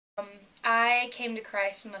I came to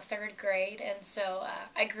Christ in the third grade, and so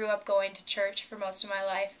I grew up going to church for most of my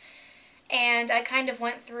life. And I kind of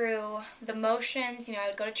went through the motions. I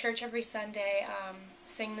would go to church every Sunday,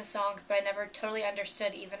 sing the songs, but I never totally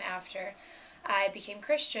understood even after I became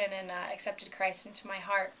Christian and accepted Christ into my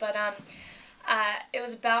heart. But it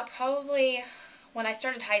was about probably when I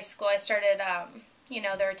started high school, I started,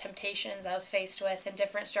 there were temptations I was faced with and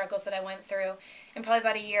different struggles that I went through. And probably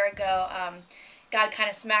about a year ago, God kind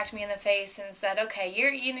of smacked me in the face and said, okay,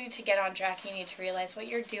 you need to get on track. You need to realize what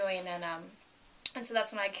you're doing. And so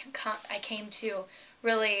that's when I came to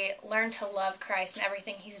really learn to love Christ and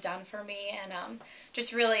everything He's done for me, and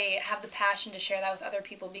just really have the passion to share that with other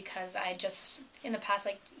people, because I just, in the past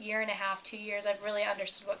year and a half, 2 years, I've really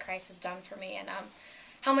understood what Christ has done for me, and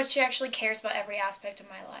how much He actually cares about every aspect of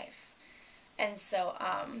my life. And so,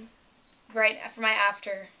 right for my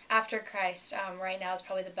after Christ, right now is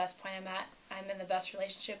probably the best point I'm at. I'm in the best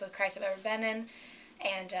relationship with Christ I've ever been in,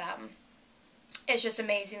 and it's just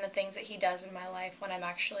amazing the things that He does in my life when I'm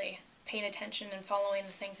actually paying attention and following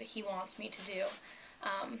the things that He wants me to do,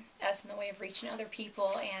 as in the way of reaching other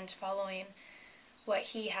people and following what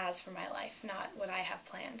He has for my life, not what I have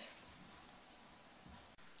planned.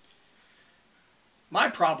 My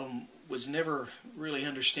problem was never really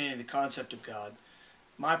understanding the concept of God.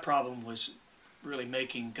 My problem was really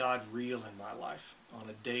making God real in my life on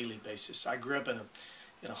a daily basis. I grew up in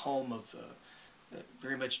a home of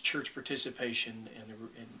very much church participation and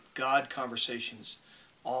God conversations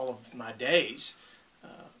all of my days.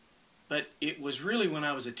 But it was really when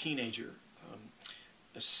I was a teenager,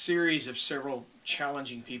 a series of several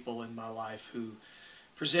challenging people in my life who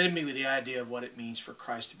presented me with the idea of what it means for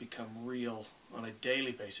Christ to become real on a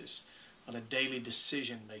daily basis, on a daily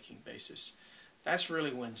decision-making basis. That's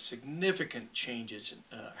really when significant changes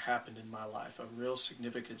happened in my life, a real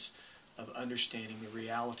significance of understanding the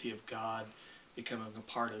reality of God becoming a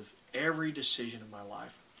part of every decision of my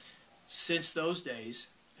life. Since those days,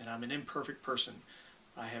 and I'm an imperfect person,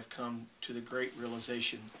 I have come to the great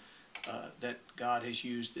realization that God has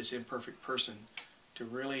used this imperfect person to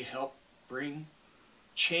really help bring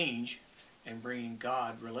change and bringing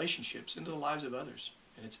God relationships into the lives of others.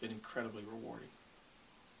 And it's been incredibly rewarding.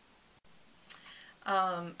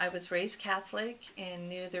 I was raised Catholic and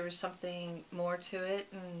knew there was something more to it,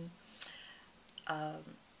 and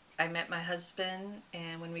I met my husband,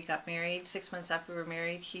 and when we got married, 6 months after we were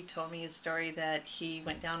married, he told me his story that he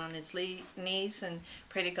went down on his knees and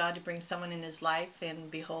prayed to God to bring someone in his life,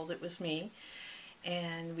 and behold, it was me.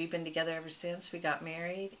 And we've been together ever since. We got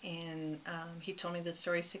married, and he told me the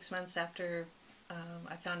story 6 months after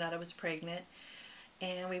I found out I was pregnant.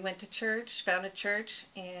 And we went to church, found a church,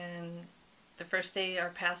 and the first day our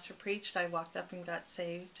pastor preached, I walked up and got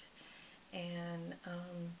saved. And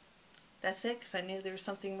that's it, because I knew there was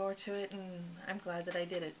something more to it, and I'm glad that I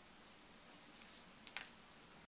did it.